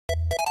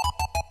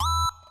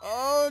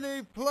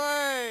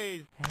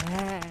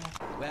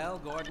Well,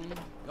 Gordon,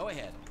 go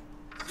ahead.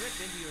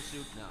 Slip into your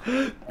suit now.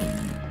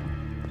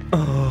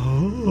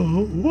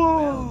 Oh,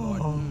 whoa. Well,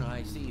 Gordon,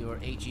 I see your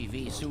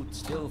HEV suit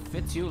still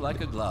fits you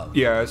like a glove.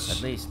 Yes.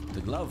 At least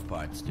the glove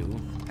parts do.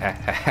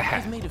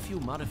 I've made a few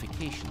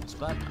modifications,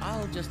 but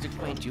I'll just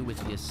acquaint you with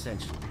the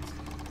essentials.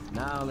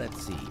 Now,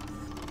 let's see.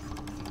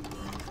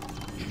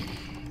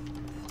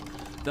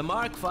 The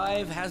Mark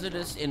V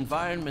Hazardous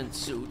Environment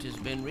suit has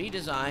been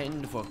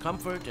redesigned for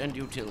comfort and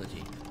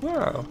utility.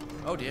 Wow.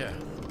 Oh, dear.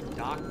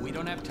 Doc, we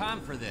don't have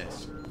time for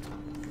this.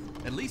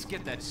 At least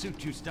get that suit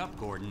juiced up,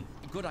 Gordon.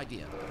 Good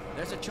idea.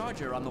 There's a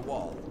charger on the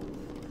wall.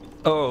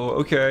 Oh,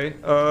 okay.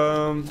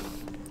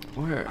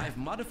 Where? I've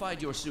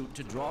modified your suit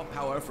to draw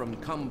power from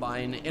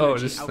Combine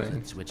energy this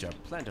outlets, which are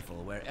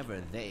plentiful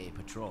wherever they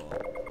patrol.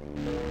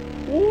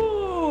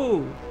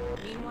 Whoa!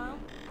 Meanwhile,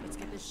 let's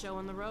get this show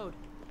on the road.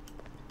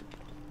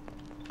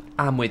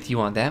 I'm with you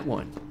on that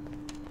one,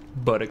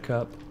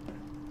 Buttercup.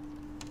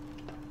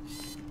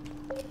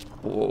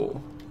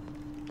 Whoa.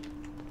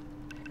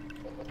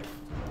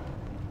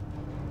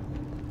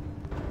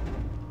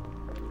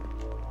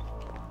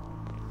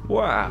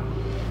 Wow.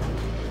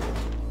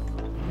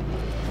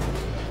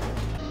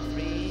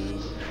 3,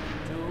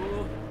 2,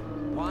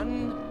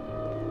 1.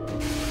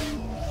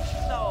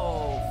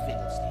 No,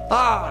 Fiddlesticks.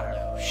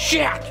 Ah,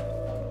 shit!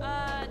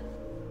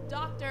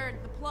 Doctor,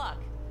 the plug.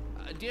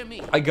 Dear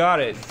me. I got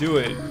it. Do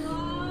it.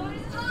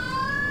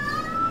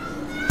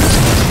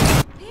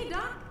 Hey,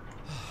 Doc.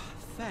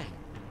 Thank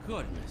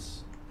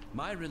goodness.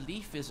 My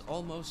relief is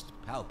almost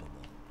palpable.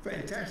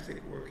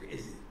 Fantastic work,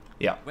 isn't it?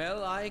 Yeah.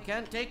 Well, I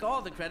can't take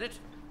all the credit.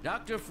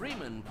 Dr.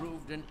 Freeman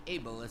proved an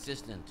able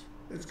assistant.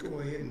 Let's go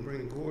ahead and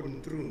bring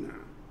Gordon through now.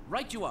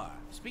 Right you are.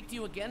 Speak to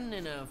you again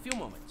in a few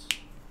moments.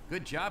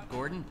 Good job,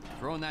 Gordon.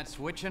 Throwing that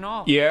switch and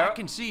all. Yeah. I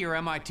can see your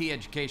MIT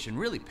education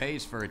really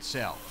pays for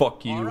itself.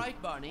 Fuck you. All right,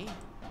 Barney.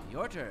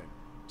 Your turn.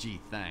 Gee,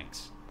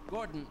 thanks.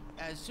 Gordon,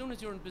 as soon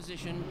as you're in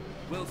position,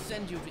 we'll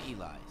send you to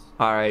Eli's.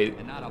 All right.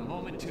 And not a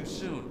moment too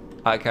soon.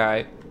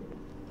 Okay.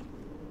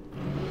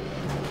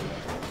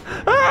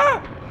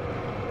 Ah!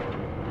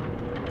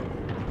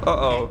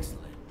 Uh-oh. Excellent.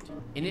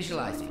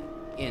 Initializing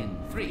in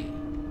 3,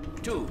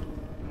 2,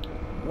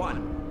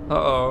 1.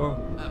 Uh-oh.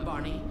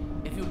 Barney,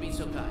 if you'd be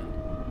so kind.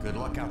 Good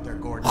luck out there,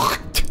 Gordon.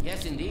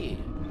 Yes, indeed.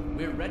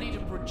 We're ready to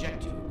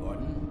project you,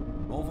 Gordon.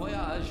 Bon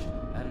voyage,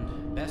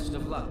 and best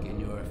of luck in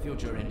your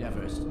future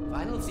endeavors.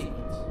 Final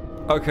sequence.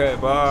 Okay,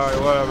 bye,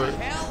 whatever.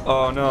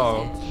 Oh,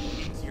 no.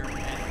 It's your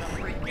head,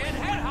 the freaking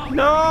head.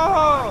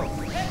 No!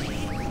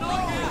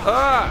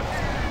 Ah!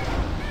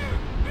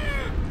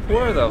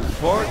 Where the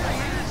fuck?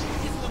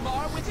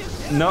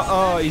 No,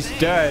 oh, he's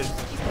dead. He's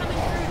coming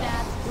through,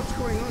 Dad. What's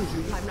going on,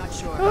 Judy? I'm not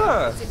sure.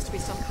 Ah. Seems to be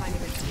some kind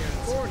of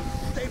interference. Gordon,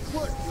 stay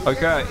put.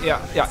 Okay,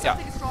 yeah.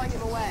 Something's drawing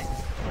him away.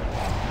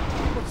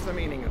 What's the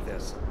meaning of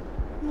this?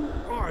 Who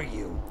are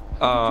you?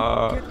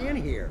 Get in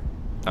here.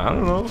 I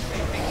don't know.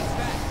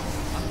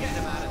 I'm getting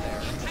him out of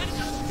there.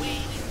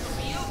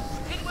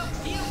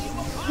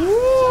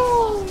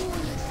 Woo!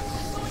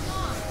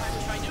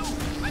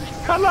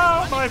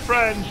 Hello, my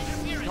friend.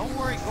 Don't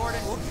worry,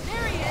 Gordon.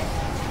 There he is.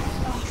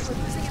 Oh, we're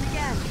losing him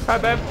again. Hi,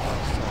 babe.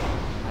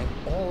 I'm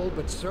all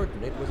but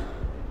certain it was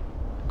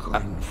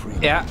Gordon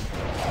Freeman. Yeah.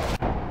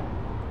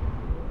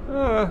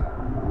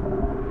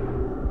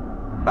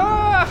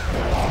 Ah!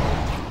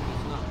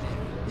 He's not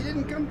there. He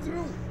didn't come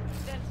through.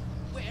 Then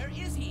where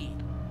is he?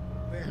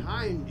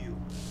 Behind you.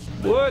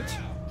 What?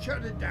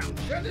 Shut it down.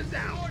 Shut it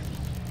down.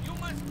 You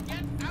must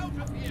get out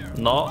of here.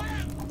 No.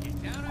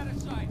 Get down out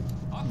of sight.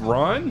 I'll come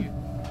Run? find you.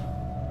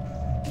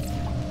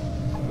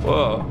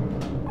 Whoa.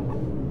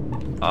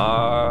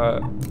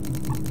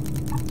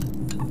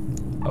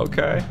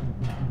 Okay.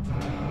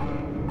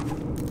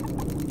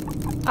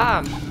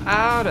 I'm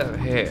out of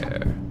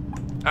here.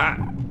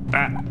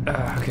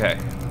 Okay.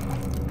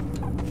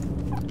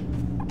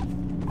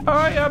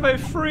 I am a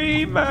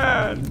free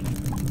man.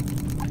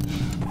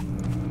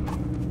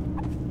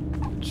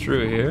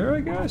 Through here, I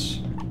guess.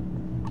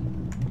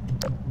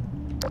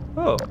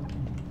 Oh.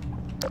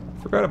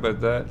 Forgot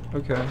about that.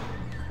 Okay.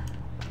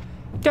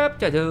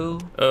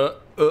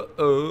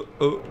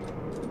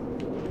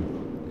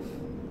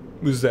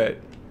 Who's that?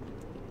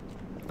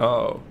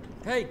 Oh.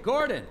 Hey,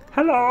 Gordon.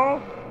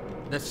 Hello.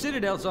 The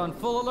Citadel's on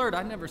full alert.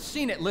 I've never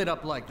seen it lit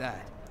up like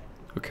that.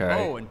 Okay.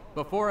 Oh, and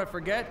before I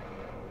forget,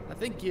 I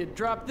think you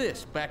dropped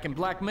this back in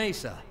Black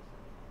Mesa.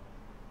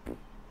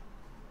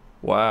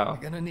 Wow.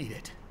 Gonna need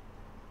it.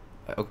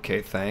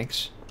 Okay,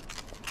 thanks.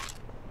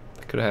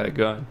 I could have had a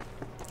gun.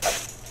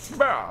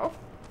 Bow.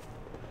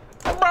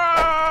 Bow.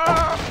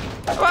 Ah.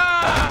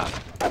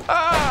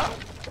 Ah.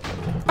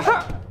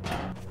 Ah.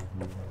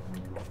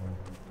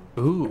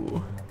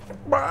 Ooh.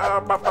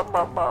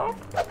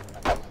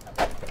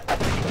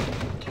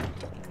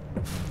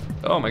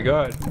 Oh my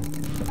god.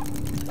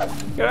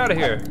 Get out of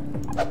here.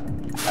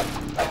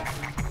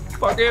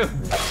 Fuck you.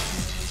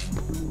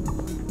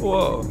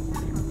 Whoa.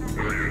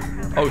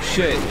 Oh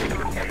shit.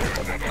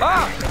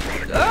 Ah!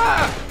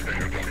 Ah!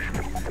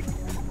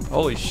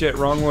 Holy shit,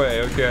 wrong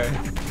way, okay.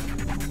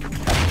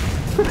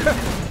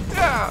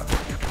 Yeah.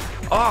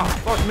 Oh,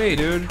 fuck me,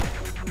 dude.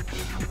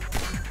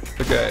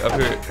 Okay, up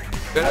here.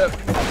 Get up.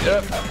 Get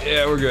up.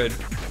 Yeah, we're good.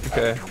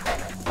 Okay.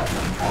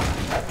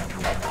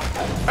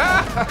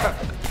 Ah!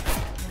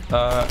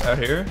 Out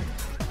here?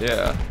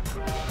 Yeah.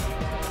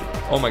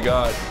 Oh my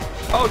god.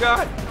 Oh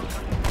god!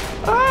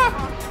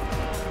 Ah!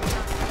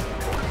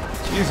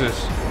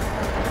 Jesus.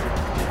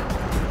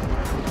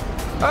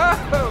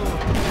 Oh!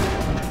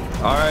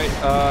 Alright,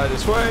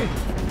 this way.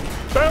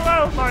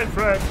 Farewell, my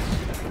friends!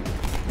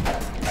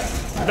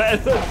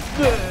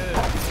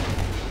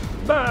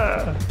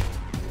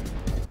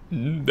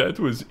 That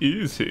was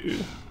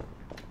easy.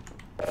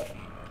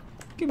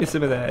 Give me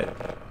some of that.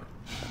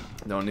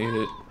 Don't need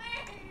it.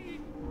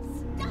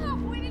 Stop!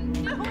 We didn't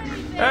do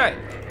anything! Hey!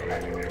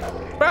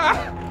 Ah!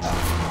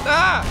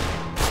 Ah!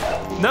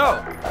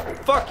 No!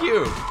 Fuck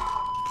you!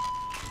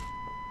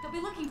 They'll be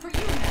looking for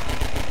you now.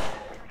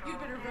 You'd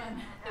better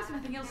run. There's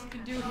nothing else you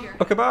can do here.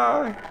 Okay,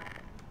 bye.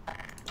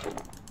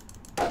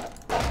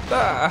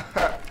 Ah!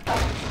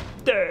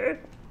 There.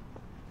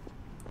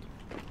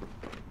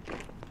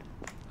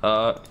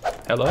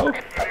 Hello?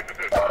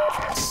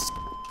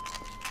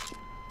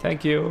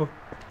 Thank you.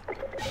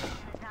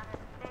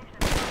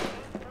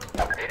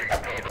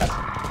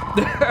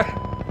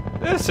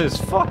 This is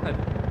fun.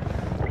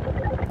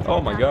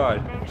 Oh my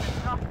god.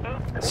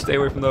 Stay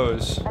away from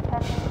those.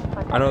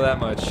 I know that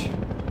much.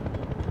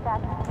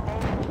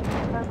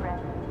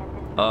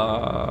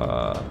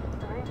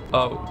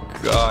 Oh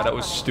god, that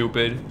was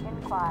stupid.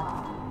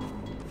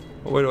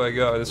 Where do I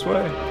go? This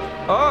way?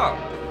 Oh!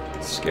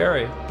 It's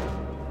scary.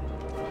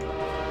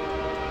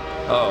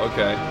 Oh,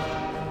 okay.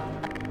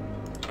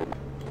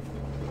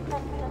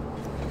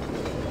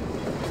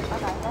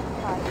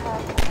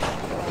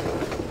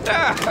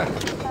 Ah!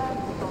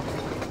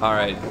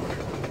 Alright.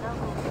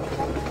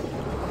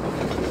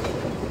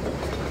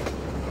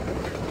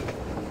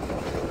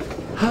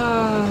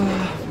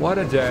 What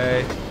a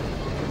day.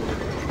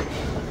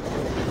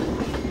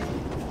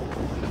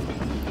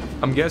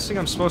 I'm guessing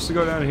I'm supposed to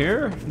go down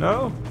here?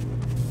 No?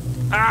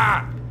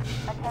 Ah!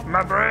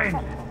 My brain!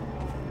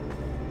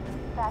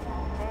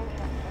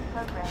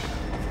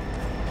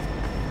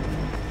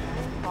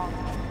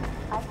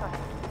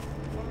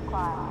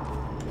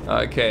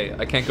 Okay,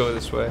 I can't go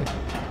this way.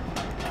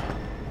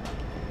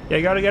 Yeah,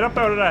 you gotta get up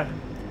out of that.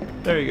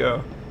 There you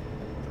go.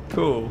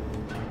 Cool.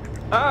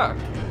 Ah!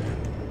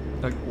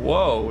 Like,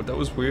 whoa, that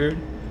was weird.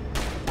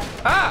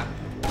 Ah!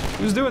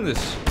 Who's doing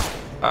this?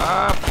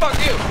 Ah, fuck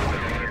you!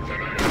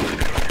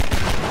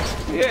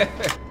 Yeah!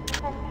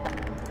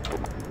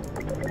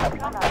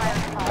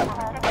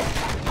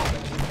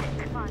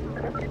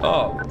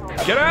 Oh,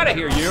 get out of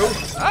here, you!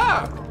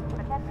 Ah!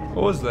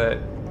 What was that?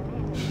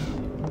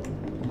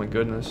 Oh my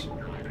goodness.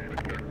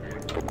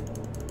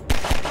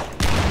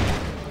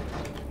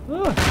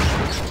 Ah.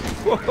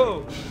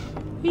 Whoa!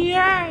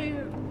 Yeah!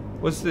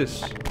 What's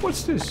this?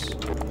 What's this?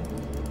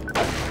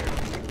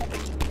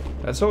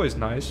 That's always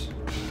nice.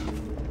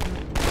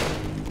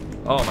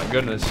 Oh my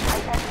goodness.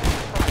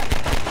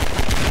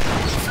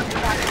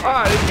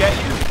 Ah, I didn't get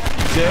you,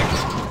 dick.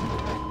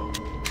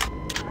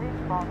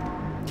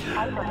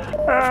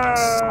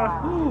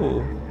 Ah!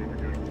 Ooh.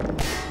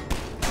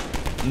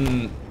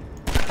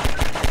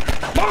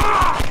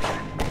 Ah!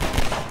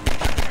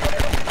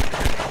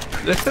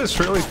 This is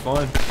really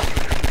fun.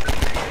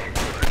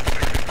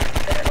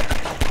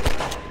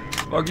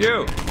 Fuck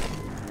you.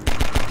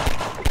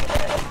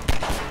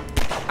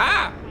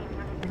 Ah!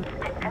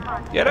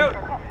 Get out!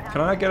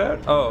 Can I not get out?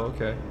 Oh,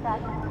 okay.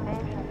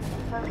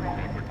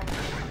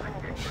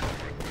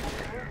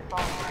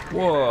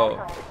 Whoa.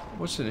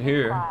 What's in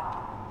here?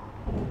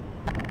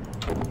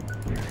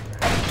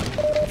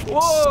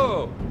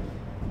 Whoa!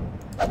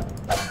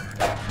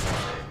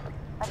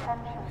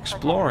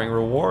 Exploring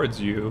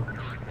rewards you.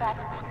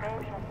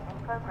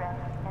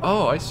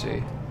 Oh, I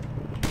see.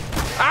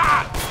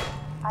 Ah!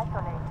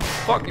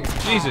 Fuck it,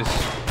 Jesus.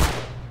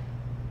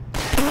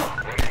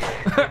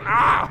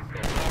 Ah!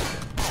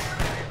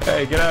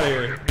 Hey, get out of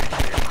here.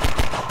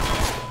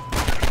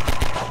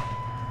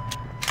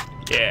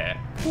 Yeah.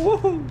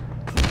 Woohoo!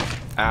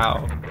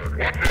 Ow.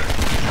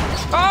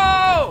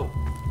 Oh!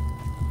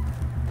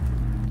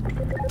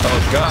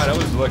 Oh god, I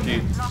was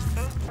lucky.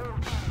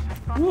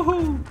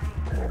 Woohoo!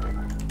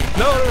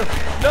 No, no,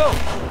 no!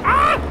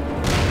 Ah!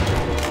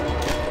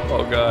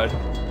 Oh god.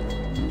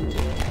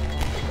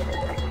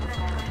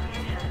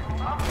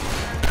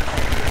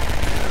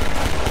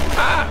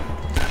 Ah!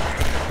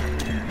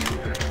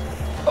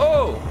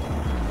 Oh!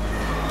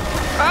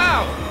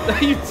 Ow!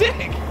 You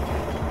dick!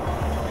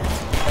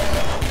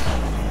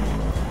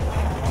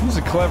 Who's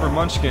a clever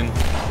munchkin?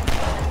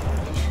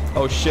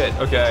 Oh shit,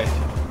 okay.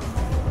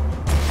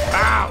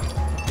 Ow!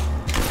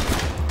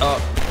 Oh.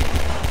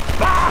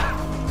 Ah!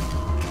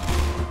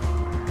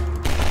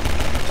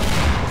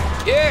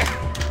 Yeah!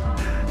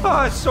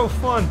 Oh, it's so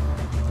fun.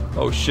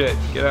 Oh shit,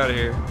 get out of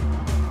here.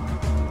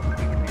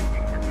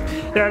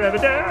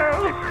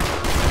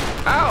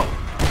 Ow!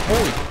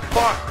 Holy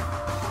fuck!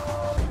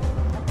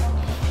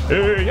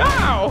 Hey,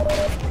 ow!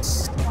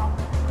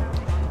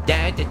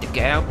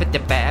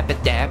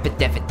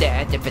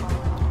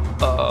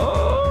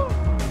 Oh.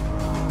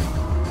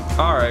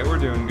 Alright, we're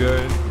doing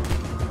good.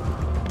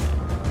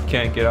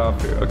 Can't get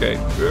off here. Okay.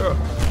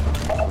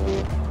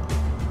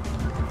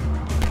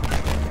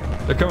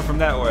 They're coming from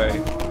that way.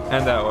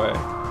 And that way.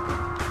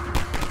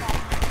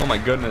 Oh my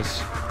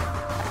goodness.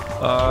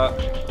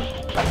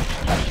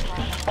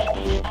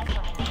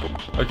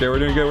 Okay, we're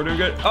doing good, we're doing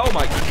good. Oh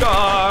my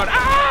god!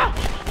 Ah!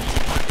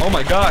 Oh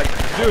my god.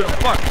 Dude, I'm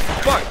fucked.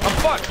 I'm fucked. I'm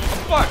fucked. I'm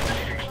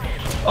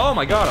fucked. Oh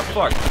my god, I'm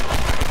fucked.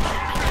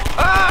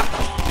 Ah!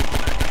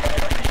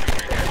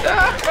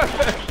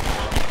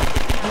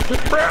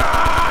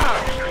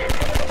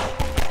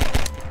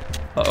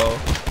 Uh-oh.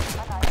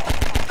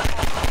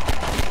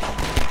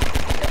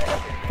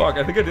 Fuck,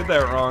 I think I did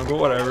that wrong, but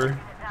whatever.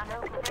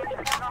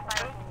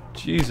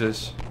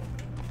 Jesus.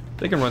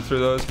 They can run through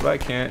those, but I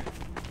can't.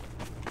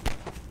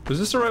 Was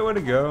this the right way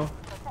to go?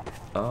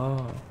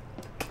 Oh.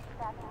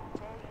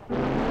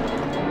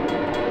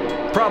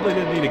 Probably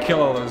didn't need to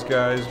kill all those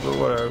guys, but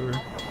whatever.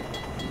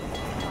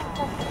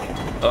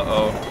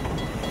 Uh-oh.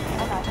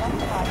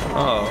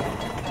 Uh-oh.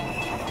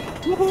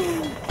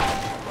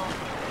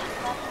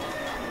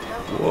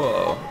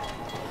 Whoa.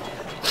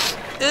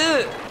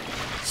 Ugh.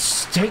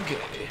 Stinky.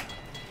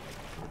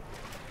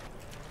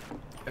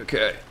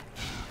 Okay.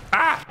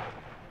 Ah!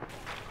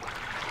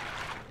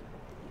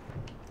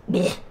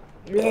 This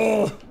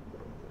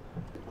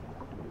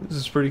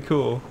is pretty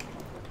cool.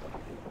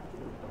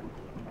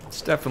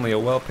 It's definitely a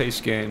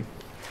well-paced game.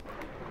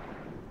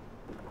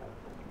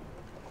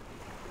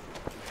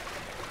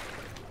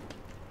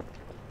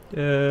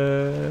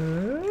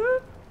 There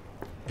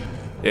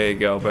you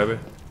go, baby.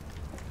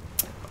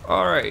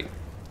 Alright.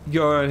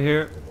 Go right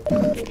here.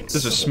 This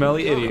is a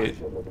smelly idiot.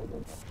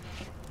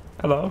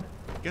 Hello?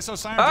 Guess so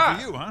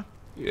silent for you, huh?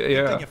 Yeah.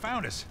 Good thing you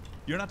found us.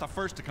 You're not the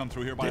first to come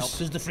through here by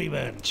This is the free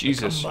man.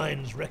 Jesus. The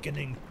Combine's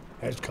reckoning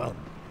has come.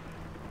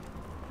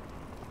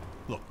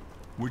 Look,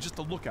 we're just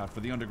a lookout for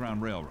the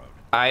Underground Railroad.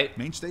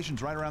 Main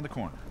station's right around the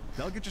corner.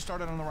 They'll get you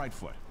started on the right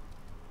foot.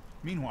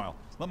 Meanwhile,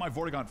 let my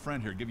Vortigaunt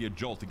friend here give you a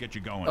jolt to get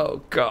you going.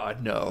 Oh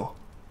god, no.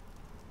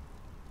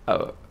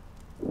 Oh.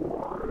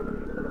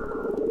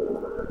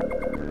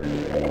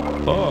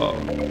 Oh.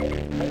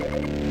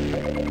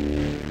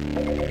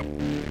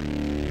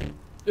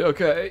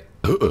 Okay.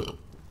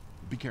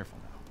 Be careful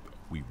now.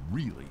 We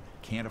really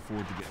can't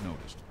afford to get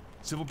noticed.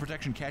 Civil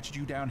protection catches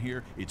you down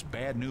here, it's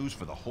bad news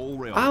for the whole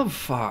railroad. I'm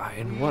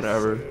fine,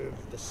 whatever.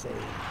 The same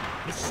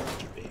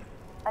mystery.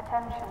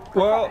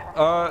 Well,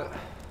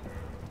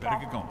 Better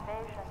get going.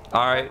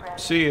 alright,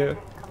 see ya.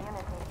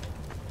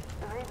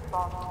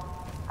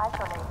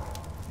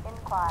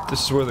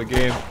 This is where the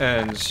game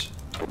ends.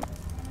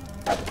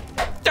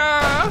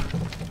 Ah!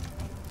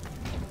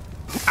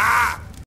 Ah!